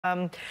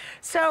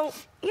So,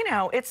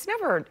 it's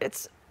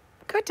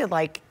good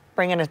to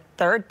bring in a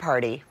third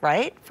party,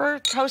 right? For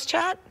host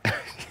chat.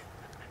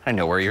 I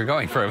know where you're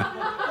going from.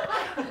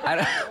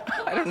 I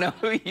don't know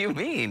who you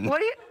mean. What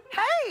do you,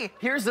 hey!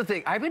 Here's the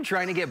thing, I've been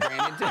trying to get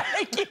Brandon to...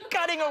 I keep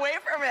cutting away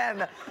from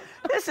him.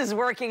 This is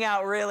working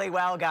out really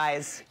well,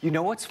 guys. You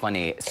know what's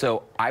funny?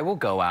 So I will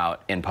go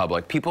out in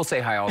public. People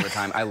say hi all the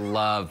time. I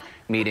love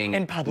meeting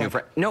in public. New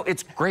friends. No,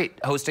 it's great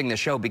hosting the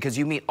show because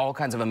you meet all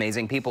kinds of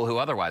amazing people who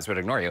otherwise would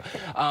ignore you.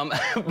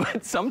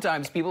 But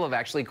sometimes people have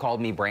actually called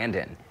me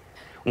Brandon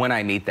when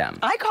I meet them.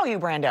 I call you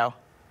Brando.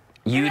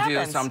 You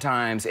do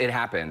sometimes. It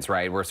happens,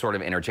 right? We're sort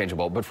of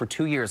interchangeable. But for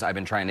 2 years, I've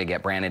been trying to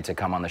get Brandon to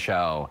come on the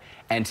show.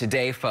 And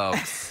today,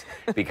 folks,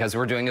 because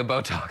we're doing a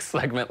Botox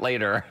segment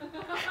later,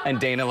 and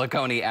Dana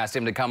Laconi asked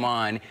him to come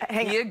on,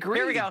 he agreed.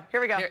 Here we go.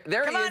 Here we go.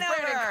 There come he is, on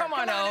Brandon. over. Come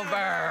on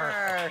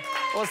over.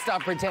 We'll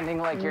stop pretending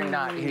like you're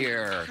not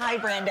here. Hi,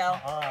 Brando.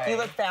 Hi. You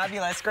look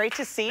fabulous. Great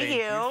to see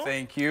you.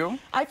 Thank you.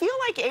 I feel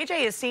like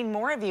AJ has seen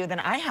more of you than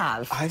I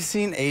have. I've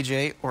seen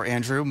AJ or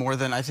Andrew more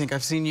than I think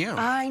I've seen you.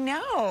 I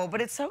know, but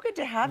it's so good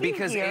to have you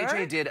Because here.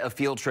 AJ did a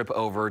field trip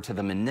over to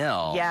the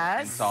Manil.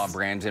 Yes. And saw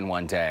Brandon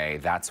one day.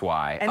 That's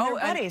why. And they're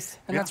buddies.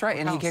 And that's right.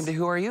 And he came to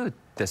Who Are You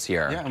this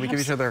year. Yeah, and we give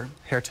each other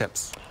hair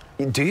tips.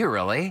 Do you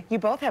really? You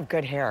both have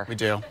good hair. We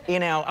do.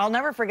 I'll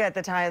never forget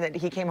the time that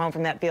he came home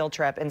from that field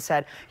trip and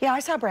said, yeah, I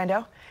saw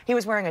Brando. He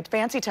was wearing a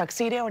fancy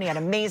tuxedo and he had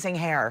amazing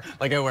hair.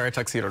 Like I wear a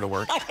tuxedo to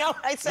work. I know,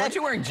 I said. Weren't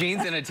you wearing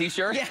jeans and a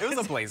t-shirt? Yes. It was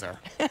a blazer.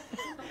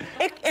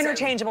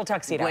 Interchangeable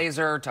tuxedo.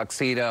 Blazer,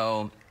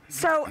 tuxedo.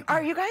 So,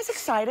 are you guys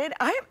excited?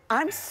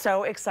 I'm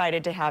so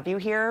excited to have you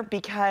here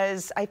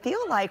because I feel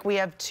like we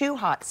have two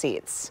hot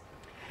seats.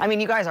 I mean,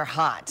 you guys are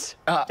hot.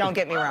 Don't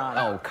get me wrong.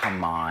 Oh,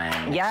 come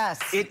on. Yes.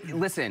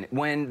 Listen,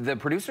 when the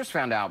producers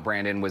found out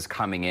Brandon was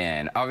coming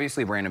in,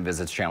 obviously Brandon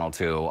visits Channel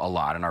 2 a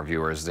lot, and our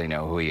viewers, they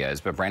know who he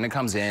is. But Brandon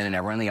comes in, and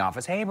everyone in the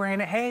office, hey,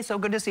 Brandon, hey, so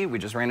good to see you. We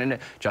just ran into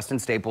Justin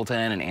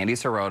Stapleton and Andy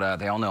Sirota.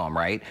 They all know him,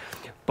 right?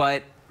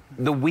 But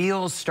the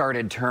wheels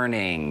started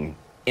turning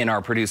in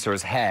our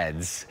producers'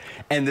 heads.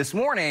 And this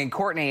morning,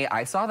 Courtney,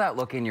 I saw that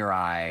look in your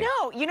eye.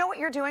 No, you know what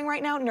you're doing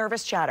right now?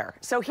 Nervous chatter.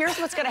 So here's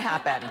what's going to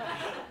happen.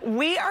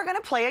 We are going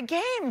to play a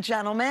game,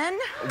 gentlemen.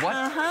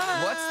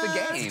 What's the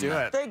game? Let's do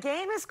it. The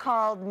game is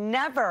called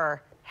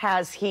Never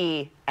Has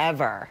He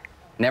Ever.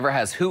 Never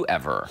has who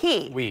ever?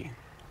 He. We.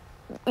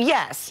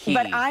 Yes, He.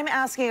 but I'm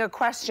asking a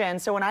question.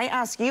 So when I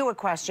ask you a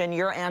question,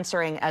 you're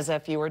answering as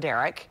if you were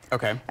Derrick.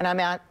 Okay. And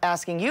I'm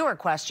asking you a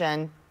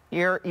question.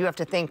 You have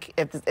to think,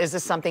 is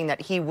this something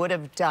that he would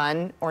have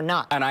done or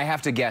not? And I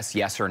have to guess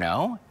yes or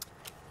no?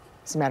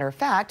 As a matter of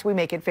fact, we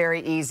make it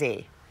very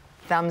easy.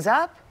 Thumbs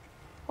up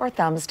or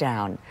thumbs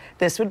down.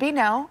 This would be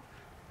no.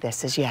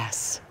 This is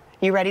yes.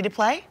 You ready to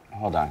play?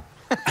 Hold on.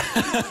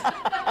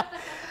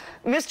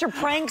 Mr.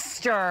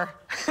 Prankster.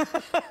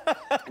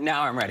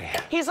 Now I'm ready.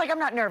 He's like, I'm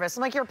not nervous.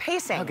 I'm like, you're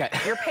pacing. Okay.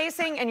 You're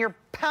pacing and you're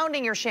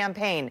pounding your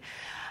champagne.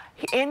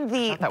 In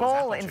the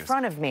bowl in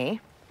front of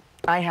me,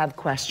 I have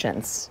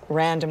questions,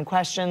 random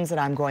questions that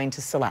I'm going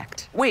to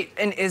select. Wait,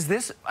 and is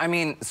this,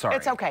 sorry.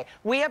 It's okay.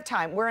 We have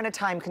time. We're in a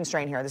time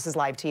constraint here. This is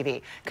live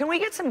TV. Can we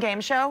get some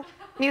game show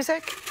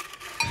music?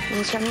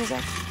 Game show music?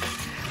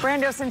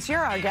 Brando, since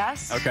you're our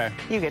guest, Okay.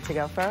 You get to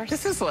go first.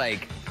 This is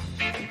like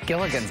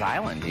Gilligan's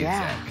Island music.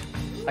 Yeah.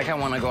 Like I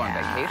want to go on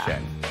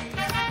vacation.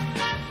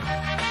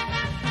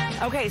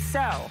 Okay,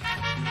 so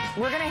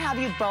we're going to have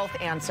you both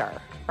answer,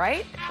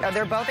 right?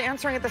 They're both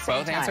answering at the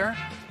same time. Both answer?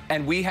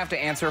 And we have to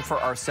answer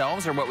for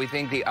ourselves or what we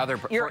think the other,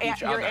 for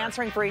each other? You're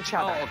answering for each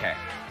other. Oh, okay.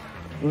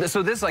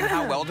 So this is like,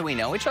 how well do we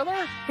know each other?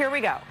 Here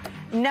we go.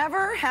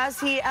 Never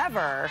has he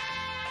ever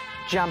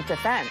jumped a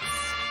fence.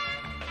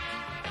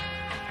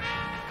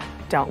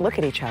 Don't look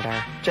at each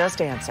other.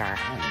 Just answer.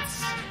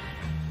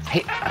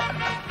 Hey,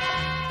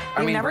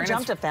 You never Brandon's-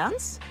 jumped a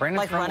fence?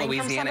 Brandon's like from running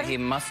Louisiana. From He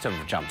must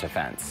have jumped a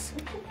fence.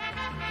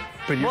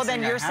 But well,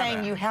 then you're I saying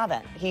haven't. you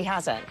haven't. He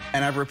hasn't.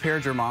 And I've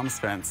repaired your mom's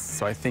fence,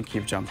 so I think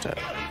you've jumped it.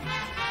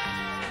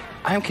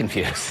 I'm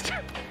confused.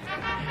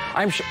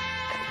 I'm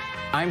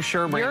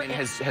sure Brandon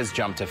has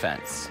jumped a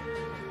fence.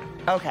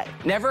 Okay.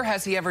 Never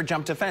has he ever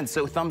jumped a fence,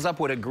 so thumbs up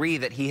would agree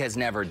that he has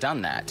never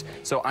done that.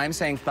 So I'm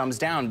saying thumbs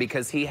down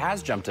because he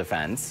has jumped a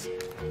fence.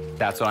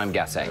 That's what I'm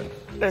guessing.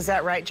 Is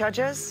that right,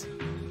 judges?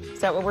 Is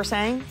that what we're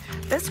saying?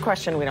 This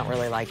question we don't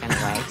really like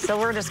anyway, so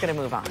we're just going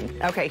to move on.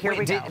 Okay, here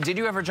we go. Did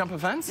you ever jump a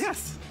fence?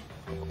 Yes.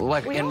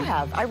 Like We all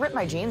have. I ripped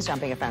my jeans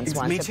jumping a fence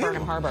once me at too.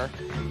 Burnham Harbor.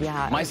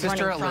 Yeah. My I was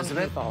sister running from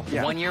Elizabeth,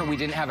 people. one year we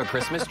didn't have a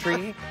Christmas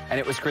tree, and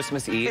it was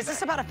Christmas Eve. Is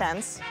this about a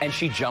fence? And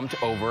she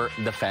jumped over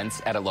the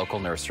fence at a local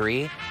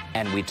nursery,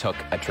 and we took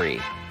a tree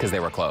because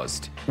they were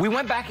closed. We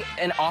went back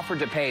and offered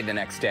to pay the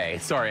next day.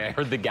 Sorry, I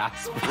heard the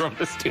gasp from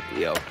the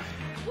studio.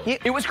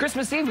 It was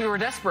Christmas Eve. We were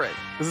desperate.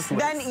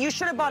 Then you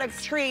should have bought a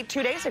tree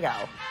 2 days ago.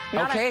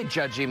 Okay,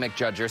 Judgy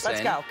McJudgerson.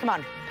 Let's go. Come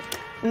on.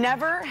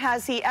 Never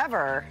has he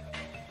ever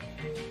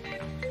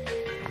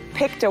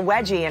picked a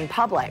wedgie in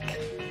public.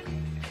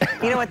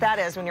 You know what that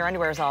is when your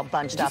underwear is all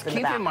bunched up Just in the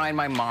keep back. in mind,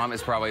 my mom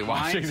is probably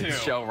watching too.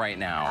 this show right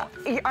now.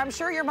 I'm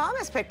sure your mom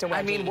has picked a wedgie.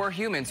 I mean, we're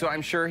human, so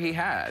I'm sure he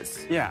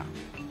has. Yeah.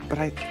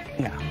 But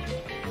yeah.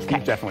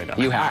 You've definitely done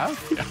You it.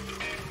 have?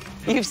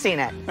 Yeah. You've seen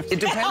it. It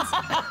depends.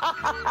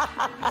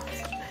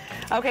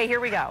 Okay, here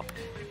we go.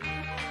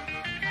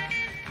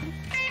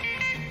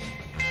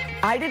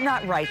 I did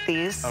not write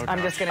these. Oh,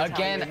 I'm just going to tell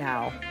you Again,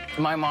 now.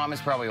 My mom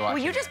is probably watching.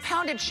 Well, you just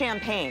pounded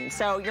champagne,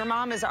 so your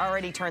mom has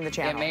already turned the It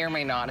channel. may or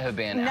may not have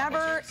been.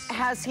 Never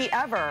has he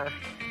ever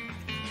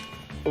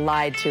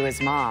lied to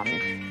his mom.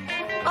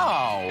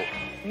 Oh,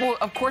 well,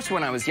 of course,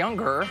 when I was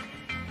younger.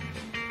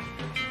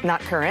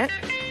 Not current.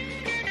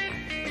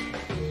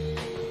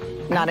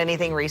 Not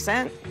anything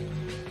recent.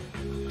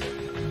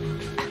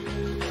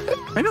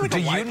 Maybe like Do a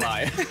you white kn-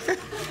 lie.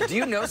 Do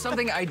you know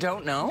something I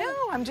don't know? No,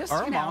 I'm just, Are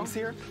our you know. moms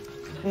here?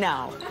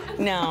 No,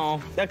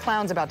 no. The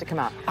clown's about to come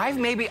out.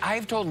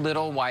 I've told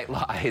little white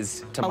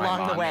lies to my Along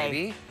mom, the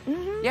way.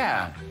 maybe.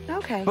 Yeah.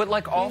 Okay. But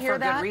like all You hear for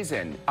that? good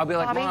reason. I'll be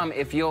like, Bobby? Mom,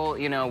 if you'll,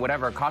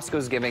 whatever,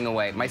 Costco's giving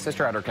away. My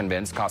sister had her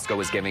convinced Costco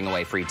was giving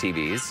away free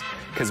TVs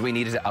because we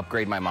needed to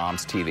upgrade my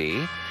mom's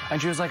TV.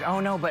 And she was like, oh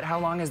no, but how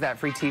long is that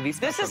free TV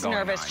special This is going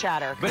nervous on?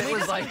 chatter. But Can it we was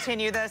just like,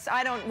 continue this?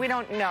 We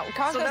don't know.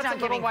 Costco's that's not a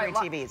giving little free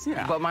white TVs.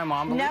 Yeah. but my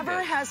mom believed Never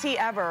it. has he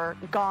ever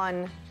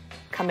gone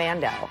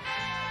commando.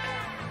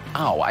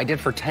 Oh, I did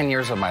for 10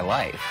 years of my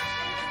life.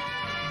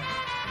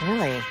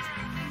 Really?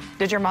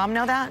 Did your mom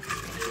know that?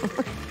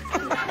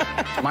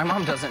 My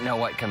mom doesn't know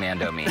what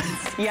commando means.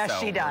 Yes, so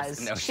she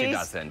does. No, she She's-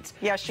 doesn't.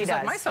 Yes, she She's does.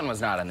 Like, my son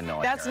was not in the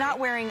military. That's not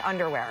wearing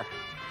underwear.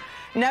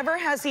 Never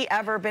has he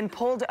ever been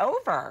pulled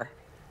over.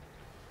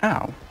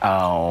 Oh.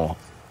 Oh.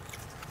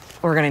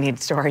 We're going to need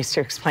stories to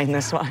explain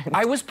this one.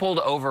 I was pulled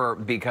over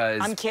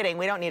because I'm kidding.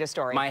 We don't need a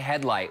story. my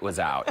headlight was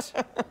out.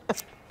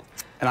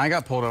 And I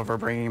got pulled over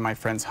bringing my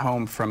friends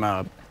home from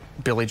a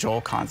Billy Joel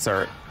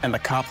concert, and the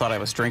cop thought I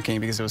was drinking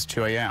because it was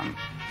 2 a.m.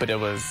 But it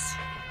was,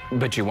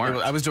 But you weren't.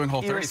 I was doing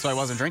Whole You were 30, so I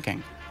wasn't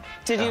drinking.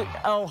 Did you?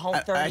 Oh, Whole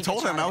 30. I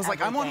told him, I was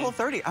like, I'm on everything. Whole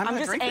 30. I'm not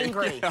just drinking.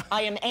 angry. Yeah.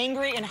 I am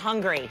angry and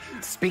hungry.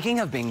 Speaking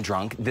of being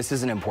drunk, this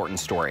is an important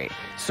story.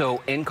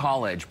 So in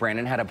college,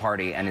 Brandon had a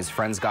party and his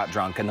friends got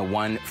drunk, and the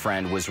one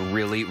friend was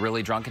really,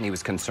 really drunk and he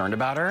was concerned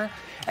about her.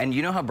 And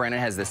you know how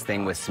Brandon has this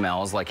thing with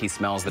smells, like he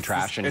smells the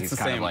trash and It's he's the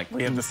kind same. of like,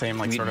 We have the same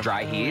like sort of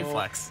dry heat.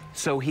 reflex.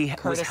 So he was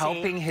Courtesy.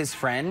 helping his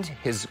friend,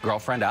 his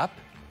girlfriend up.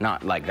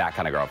 Not like that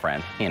kind of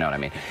girlfriend, you know what I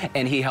mean?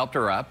 And he helped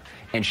her up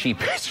and she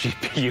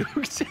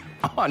puked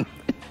on.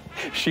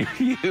 She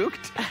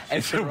puked,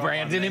 and so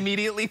Brandon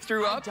immediately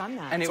threw up. done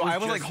that. And it So was I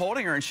was like just-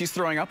 holding her, and she's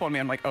throwing up on me.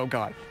 I'm like, oh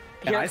God.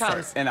 Here it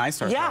comes. And I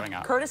start yeah, throwing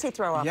up. courtesy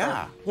throw up.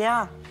 Yeah.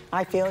 Yeah,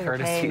 I feel your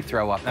courtesy pain.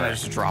 throw up. And I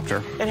just dropped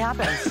her. It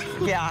happens.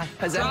 Yeah.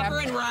 Has that Drop her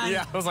happened? and run.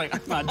 Yeah, I was like,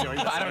 I'm not doing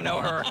this. I don't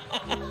know her.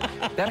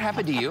 That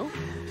happened to you?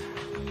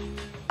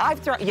 I've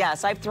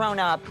thrown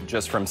up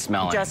Just from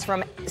smelling. just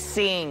from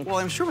seeing. Well,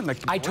 I'm sure when the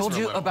I boys told were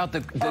you little. about the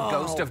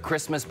ghost of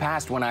Christmas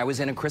Past when I was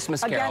in A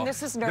Christmas Again, Carol.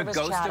 this is nervous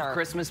The ghost chatter. of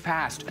Christmas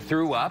Past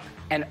threw up,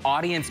 and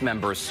audience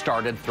members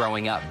started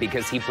throwing up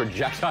because he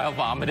projectile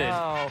vomited.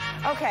 Oh,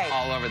 okay.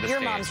 All over the Your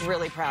stage. mom's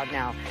really proud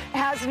now.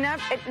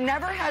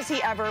 Never has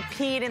he ever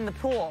peed in the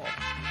pool.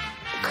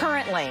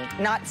 Currently,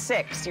 not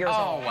 6 years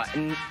old.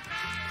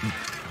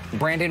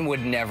 Brandon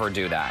would never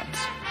do that.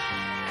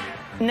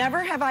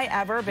 Never have I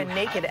ever been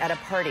naked at a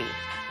party.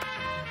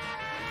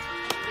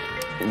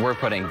 We're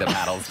putting the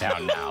paddles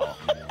down now.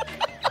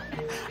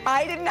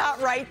 I did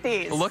not write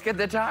these. Look at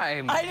the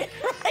time. I didn't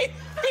write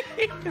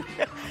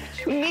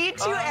these. Need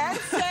to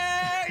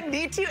answer.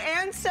 Need to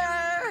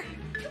answer.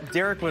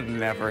 Derrick would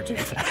never do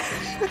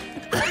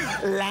that.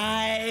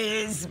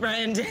 Lies,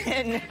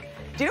 Brendan.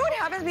 Do you know what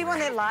happens to people when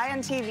they lie on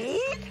TV?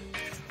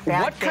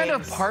 Bad What kind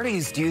of things.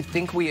 parties do you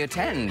think we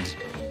attend?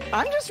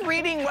 I'm just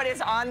reading what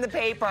is on the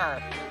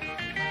paper.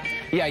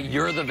 Yeah,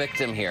 you're the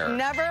victim here.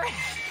 Never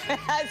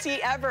has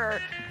he ever,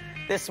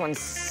 this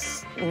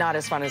one's not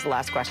as fun as the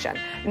last question.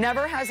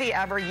 Never has he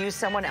ever used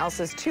someone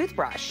else's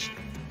toothbrush.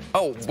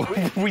 Oh,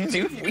 we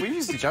do. We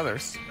used each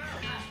other's.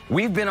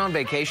 We've been on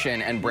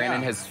vacation and Brandon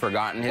Yeah. has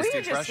forgotten his We were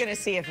toothbrush. just going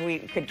to see if we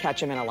could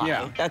catch him in a lie.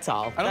 Yeah. That's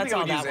all. I don't That's think I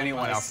all would use that one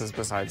anyone was. else's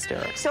besides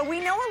Derrick. So we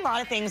know a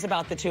lot of things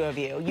about the two of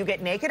you. You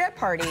get naked at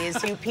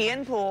parties, you pee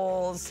in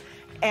pools,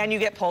 and you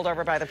get pulled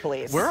over by the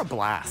police. We're a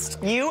blast.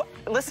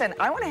 Listen,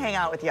 I want to hang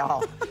out with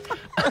y'all.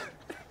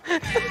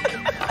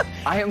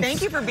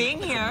 Thank you for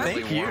being here.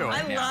 Thank you.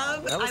 I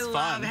That was love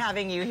fun.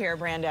 having you here,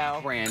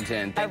 Brando.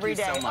 Brandon, thank Every you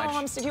day. so much.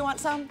 Oh, do you want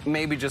some?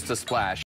 Maybe just a splash.